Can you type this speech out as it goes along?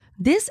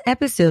This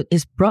episode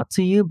is brought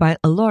to you by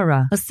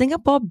Alora, a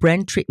Singapore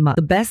brand trademark,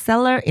 the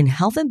bestseller in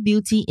health and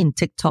beauty in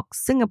TikTok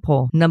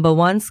Singapore.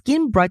 #1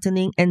 skin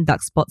brightening and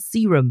dark spot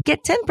serum.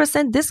 Get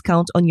 10%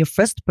 discount on your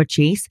first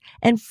purchase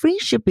and free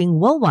shipping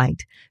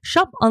worldwide.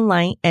 Shop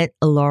online at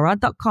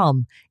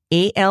alora.com.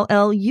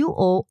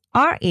 ALLUORA.com.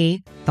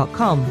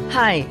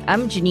 Hi,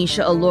 I'm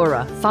Janisha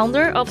Alora,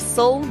 founder of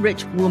Soul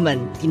Rich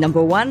Woman, the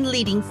 #1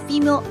 leading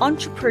female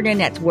entrepreneur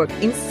network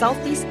in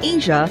Southeast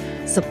Asia,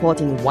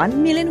 supporting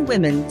 1 million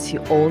women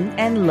to own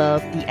and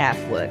love the F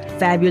word.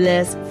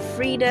 Fabulous,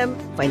 freedom,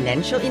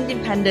 financial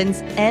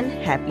independence, and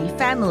happy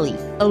family.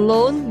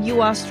 Alone,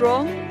 you are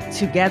strong.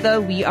 Together,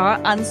 we are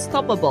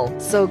unstoppable.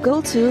 So go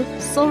to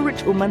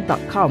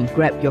soulrichwoman.com.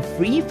 Grab your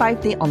free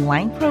 5-day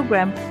online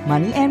program,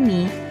 Money and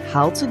Me,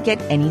 How to Get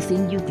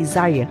Anything You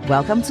Desire.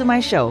 Welcome to my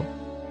show.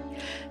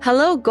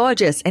 Hello,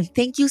 gorgeous, and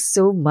thank you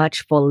so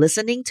much for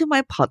listening to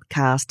my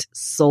podcast,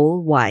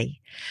 Soul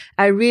Why.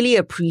 I really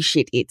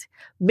appreciate it.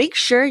 Make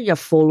sure you're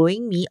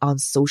following me on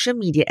social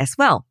media as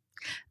well.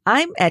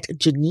 I'm at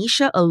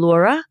Janisha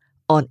Alora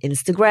on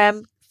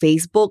Instagram,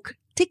 Facebook,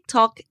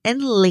 TikTok, and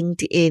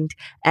LinkedIn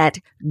at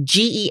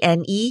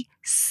GENECIAALLUORA.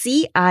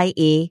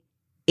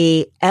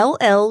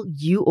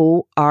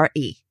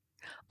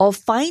 Or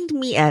find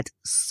me at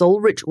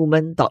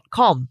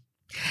soulrichwoman.com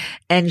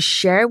and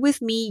share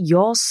with me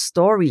your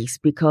stories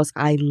because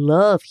I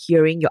love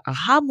hearing your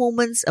aha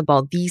moments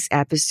about these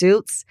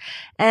episodes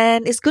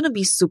and it's going to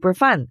be super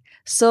fun.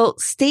 So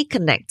stay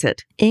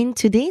connected. In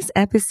today's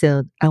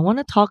episode, I want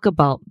to talk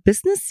about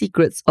business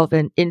secrets of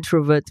an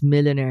introvert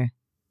millionaire.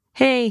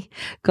 Hey,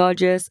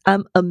 gorgeous,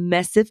 I'm a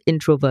massive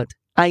introvert.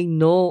 I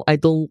know I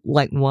don't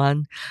like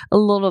one. A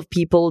lot of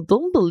people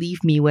don't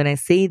believe me when I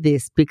say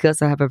this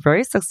because I have a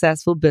very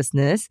successful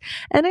business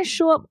and I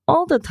show up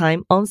all the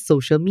time on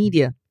social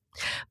media.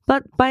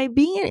 But by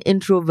being an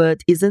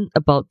introvert isn't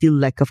about the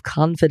lack of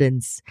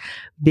confidence.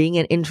 Being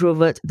an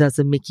introvert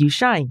doesn't make you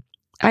shy.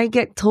 I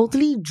get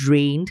totally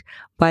drained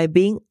by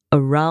being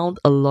around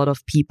a lot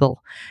of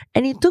people.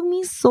 And it took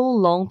me so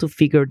long to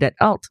figure that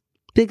out.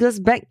 Because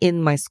back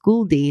in my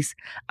school days,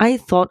 I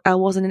thought I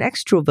was an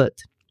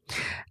extrovert.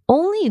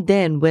 Only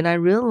then, when I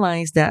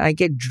realized that I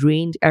get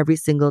drained every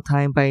single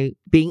time by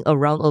being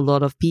around a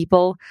lot of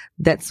people,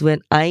 that's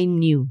when I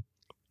knew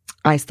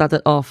I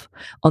started off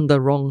on the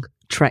wrong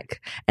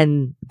track.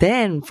 And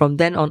then, from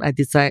then on, I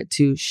decided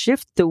to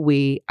shift the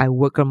way I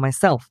work on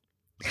myself.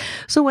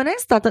 So when I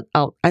started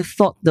out, I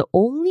thought the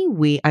only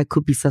way I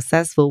could be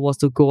successful was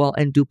to go out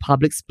and do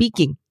public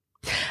speaking.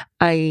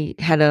 I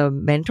had a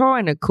mentor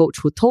and a coach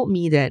who told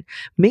me that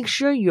make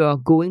sure you are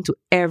going to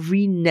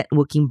every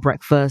networking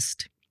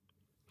breakfast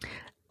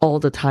all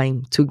the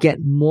time to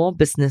get more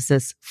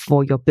businesses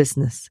for your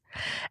business.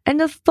 And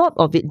the thought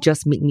of it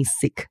just made me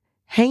sick.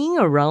 Hanging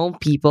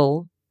around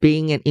people,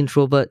 being an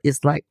introvert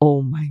is like,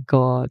 oh my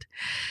God.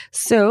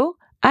 So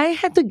I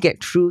had to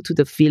get through to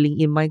the feeling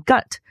in my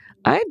gut.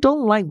 I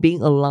don't like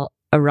being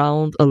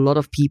around a lot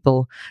of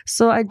people.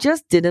 So I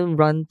just didn't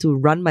run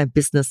my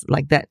business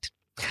like that.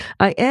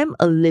 I am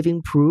a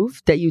living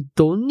proof that you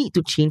don't need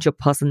to change your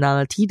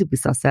personality to be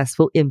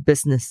successful in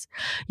business.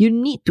 You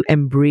need to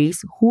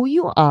embrace who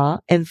you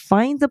are and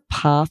find the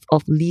path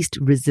of least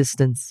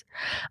resistance.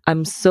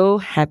 I'm so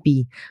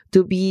happy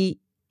to be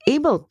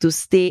able to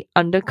stay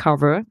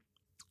undercover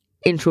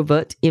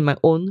introvert in my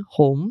own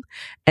home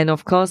and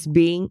of course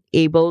being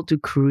able to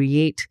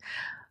create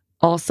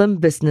awesome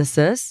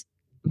businesses,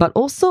 but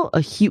also a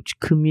huge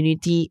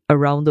community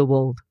around the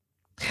world.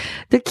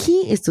 The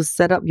key is to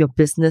set up your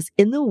business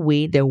in a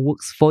way that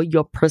works for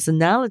your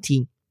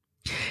personality.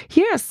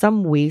 Here are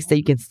some ways that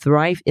you can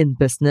thrive in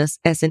business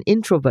as an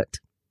introvert.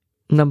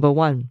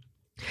 1,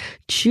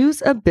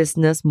 choose a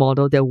business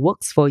model that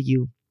works for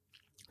you.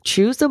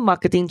 Choose the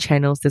marketing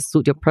channels that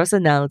suit your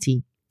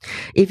personality.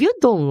 If you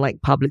don't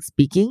like public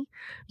speaking,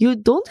 you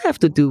don't have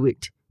to do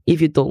it. If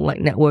you don't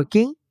like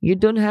networking, you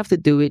don't have to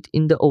do it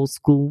in the old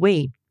school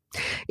way.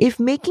 If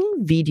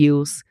making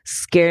videos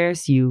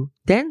scares you,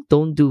 then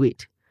don't do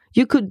it.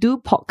 You could do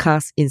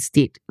podcasts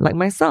instead, like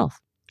myself.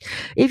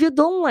 If you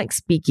don't like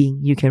speaking,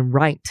 you can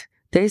write.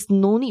 There is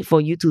no need for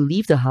you to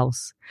leave the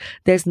house.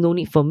 There's no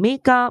need for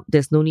makeup.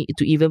 There's no need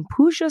to even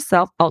push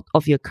yourself out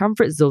of your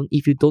comfort zone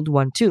if you don't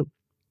want to.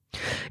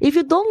 If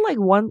you don't like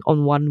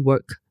one-on-one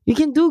work, you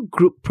can do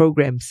group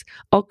programs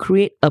or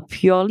create a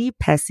purely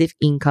passive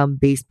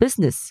income-based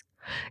business.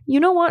 You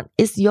know what?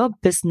 It's your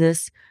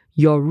business,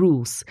 your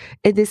rules.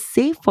 It is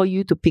safe for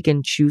you to pick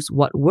and choose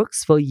what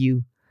works for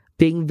you.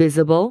 Being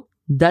visible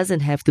doesn't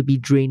have to be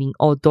draining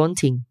or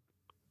daunting.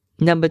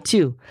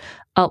 2,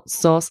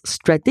 outsource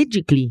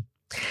strategically.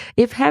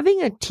 If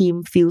having a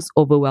team feels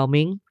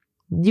overwhelming,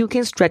 you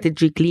can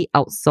strategically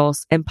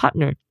outsource and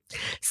partner.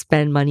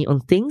 Spend money on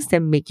things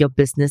that make your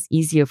business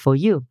easier for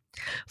you.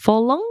 For a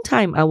long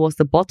time, I was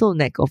the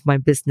bottleneck of my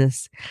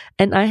business,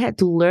 and I had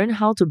to learn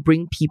how to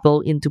bring people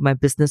into my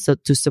business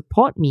to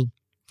support me.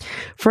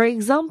 For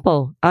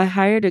example, I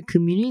hired a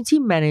community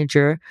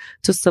manager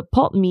to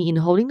support me in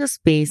holding the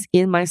space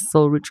in my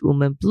Soul Rich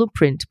Woman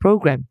Blueprint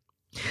program.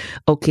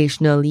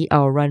 Occasionally,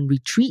 I'll run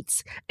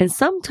retreats, and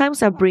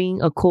sometimes I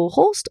bring a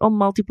co-host or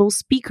multiple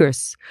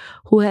speakers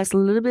who has a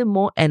little bit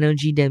more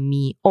energy than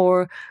me,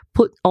 or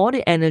put all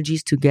the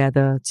energies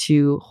together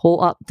to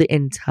hold up the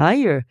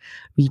entire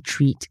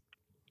retreat.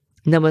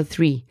 Number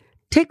 3,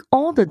 take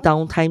all the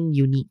downtime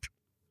you need.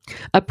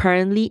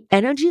 Apparently,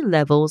 energy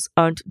levels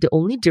aren't the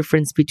only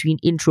difference between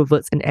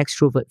introverts and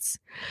extroverts.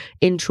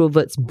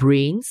 Introverts'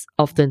 brains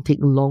often take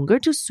longer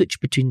to switch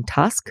between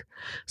tasks,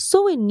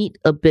 so we need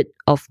a bit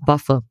of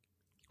buffer.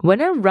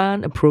 When I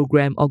run a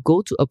program or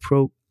go to a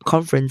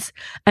conference,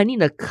 I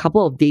need a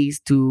couple of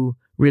days to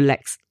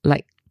relax,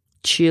 like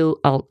chill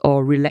out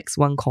or relax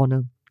one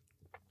corner.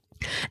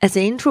 As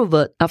an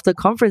introvert, after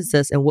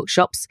conferences and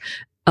workshops,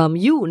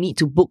 you need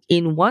to book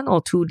in 1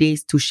 or 2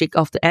 days to shake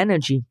off the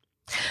energy.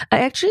 I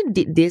actually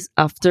did this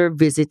after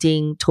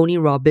visiting Tony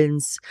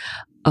Robbins'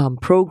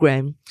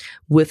 program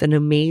with an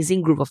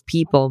amazing group of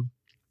people.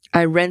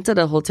 I rented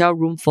a hotel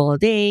room for a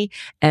day,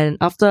 and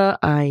after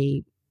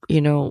I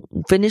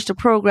finished the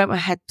program, I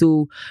had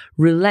to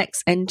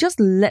relax and just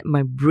let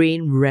my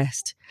brain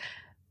rest.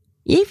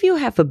 If you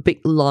have a big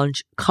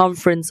launch,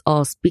 conference,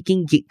 or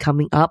speaking gig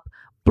coming up,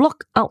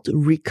 block out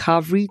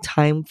recovery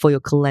time for your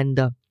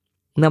calendar.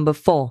 Number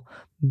 4,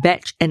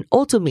 batch and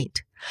automate.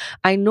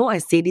 I know I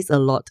say this a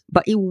lot,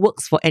 but it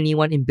works for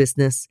anyone in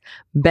business.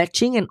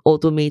 Batching and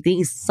automating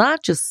is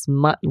such a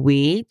smart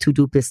way to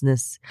do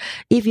business.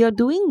 If you're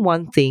doing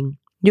one thing,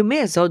 you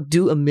may as well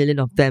do a million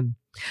of them.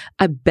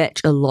 I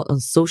batch a lot on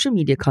social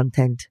media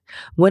content.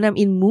 When I'm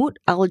in mood,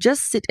 I'll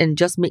just sit and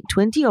just make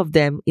 20 of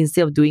them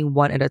instead of doing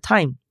one at a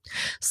time.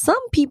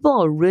 Some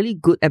people are really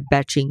good at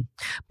batching,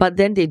 but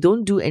then they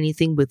don't do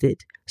anything with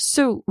it.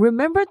 So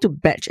remember to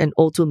batch and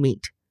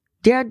automate.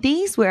 There are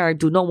days where I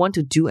do not want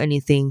to do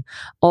anything,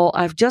 or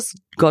I've just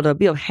got a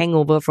bit of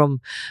hangover from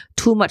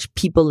too much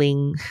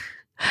peopling,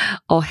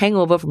 or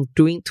hangover from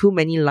doing too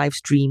many live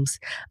streams.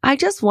 I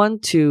just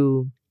want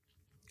to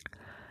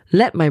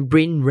let my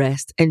brain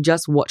rest and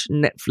just watch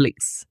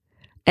Netflix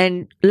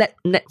and let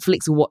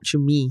Netflix watch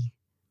me.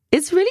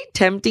 It's really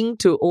tempting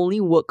to only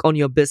work on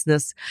your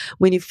business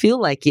when you feel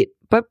like it,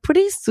 but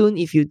pretty soon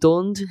if you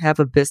don't have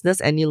a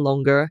business any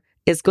longer,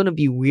 it's going to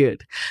be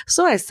weird.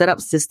 So I set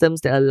up systems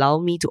that allow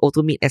me to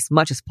automate as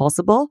much as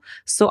possible,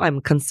 so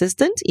I'm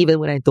consistent even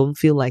when I don't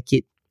feel like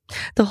it.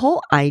 The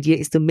whole idea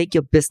is to make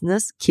your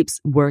business keeps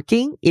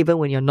working even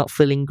when you're not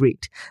feeling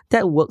great.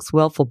 That works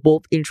well for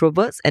both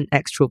introverts and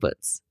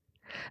extroverts.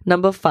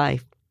 Number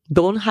 5,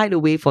 don't hide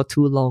away for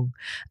too long.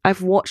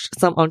 I've watched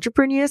some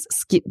entrepreneurs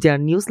skip their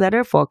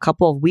newsletter for a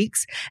couple of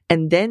weeks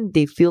and then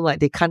they feel like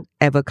they can't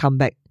ever come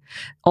back,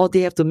 or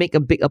they have to make a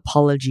big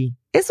apology.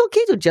 It's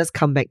okay to just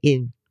come back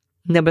in.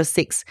 Number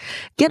 6,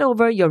 get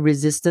over your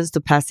resistance to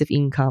passive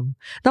income.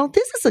 Now,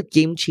 this is a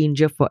game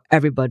changer for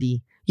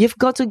everybody. You've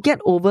got to get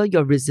over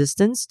your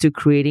resistance to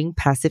creating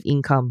passive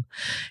income.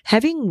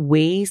 Having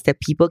ways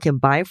that people can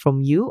buy from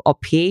you or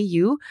pay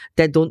you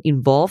that don't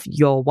involve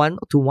your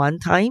one-to-one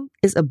time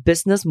is a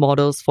business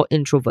model for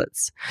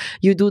introverts.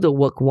 You do the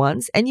work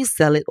once and you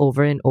sell it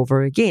over and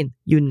over again.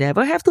 You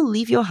never have to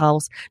leave your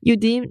house. You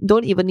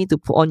don't even need to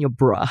put on your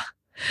bra.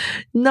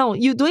 No,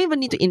 you don't even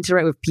need to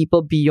interact with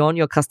people beyond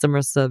your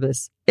customer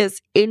service.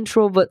 It's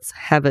introverts'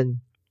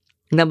 heaven.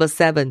 Number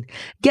 7,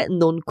 get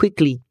known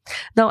quickly.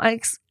 Now, I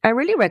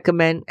really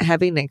recommend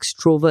having an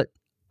extrovert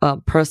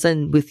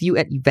person with you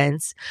at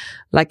events,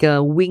 like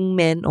a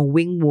wingman or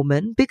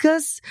wingwoman,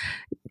 because,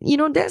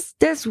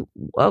 there's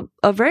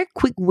a very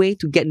quick way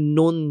to get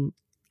known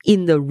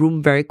in the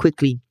room very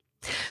quickly.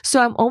 So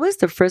I'm always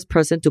the first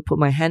person to put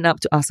my hand up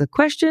to ask a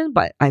question,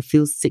 but I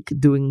feel sick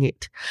doing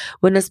it.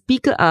 When a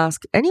speaker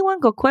asks, anyone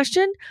got a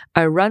question?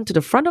 I run to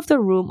the front of the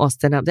room or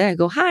stand up there and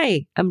go,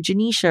 hi, I'm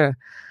Janisha,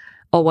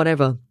 or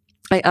whatever.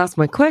 I ask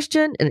my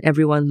question and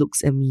everyone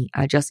looks at me.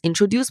 I just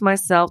introduce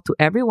myself to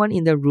everyone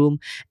in the room,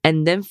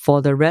 and then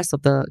for the rest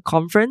of the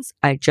conference,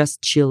 I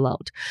just chill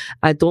out.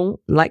 I don't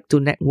like to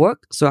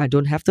network, so I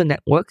don't have to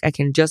network. I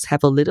can just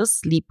have a little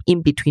sleep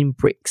in between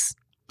breaks.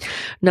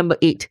 Number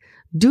 8,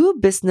 do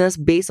business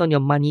based on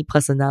your money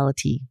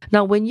personality.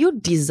 Now, when you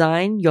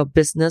design your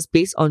business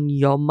based on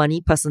your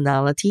money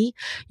personality,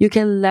 you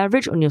can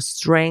leverage on your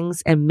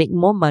strengths and make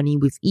more money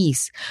with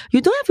ease. You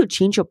don't have to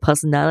change your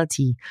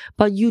personality,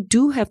 but you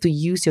do have to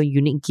use your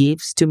unique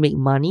gifts to make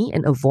money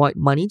and avoid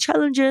money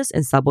challenges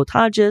and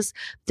sabotages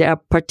that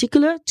are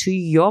particular to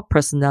your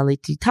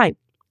personality type.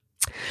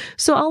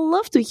 So I'd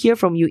love to hear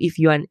from you if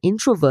you're an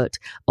introvert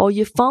or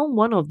you found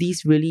one of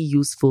these really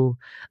useful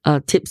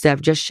tips that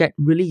I've just shared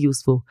really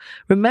useful.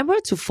 Remember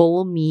to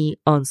follow me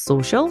on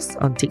socials,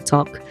 on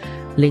TikTok,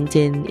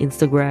 LinkedIn,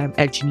 Instagram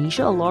at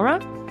Janisha Alora.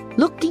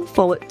 Looking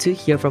forward to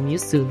hear from you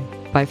soon.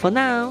 Bye for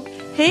now.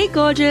 Hey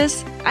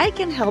gorgeous, I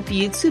can help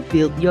you to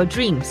build your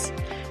dreams.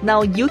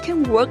 Now you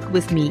can work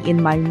with me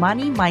in my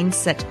money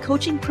mindset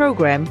coaching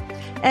program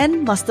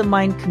and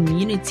mastermind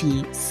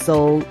community,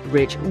 Soul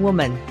Rich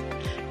Woman.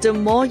 The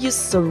more you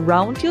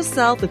surround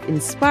yourself with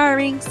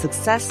inspiring,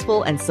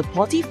 successful, and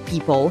supportive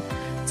people,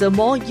 the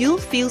more you'll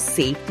feel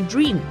safe to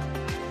dream.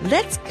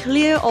 Let's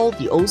clear all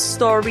the old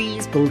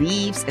stories,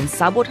 beliefs, and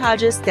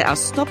sabotages that are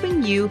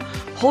stopping you,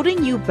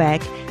 holding you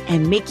back,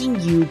 and making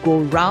you go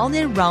round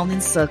and round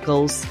in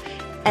circles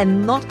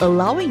and not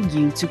allowing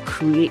you to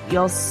create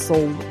your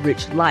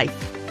soul-rich life.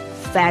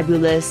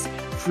 Fabulous,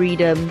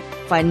 freedom,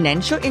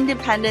 financial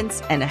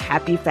independence, and a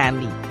happy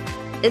family.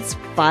 It's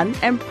fun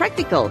and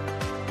practical.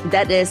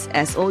 That is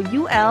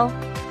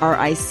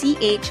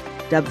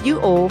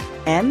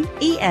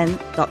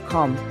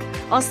SOULRICHWOMAN.com.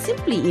 Or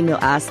simply email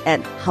us at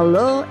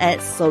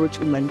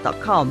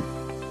hello@soulrichwoman.com.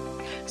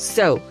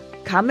 So,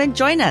 come and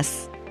join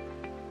us.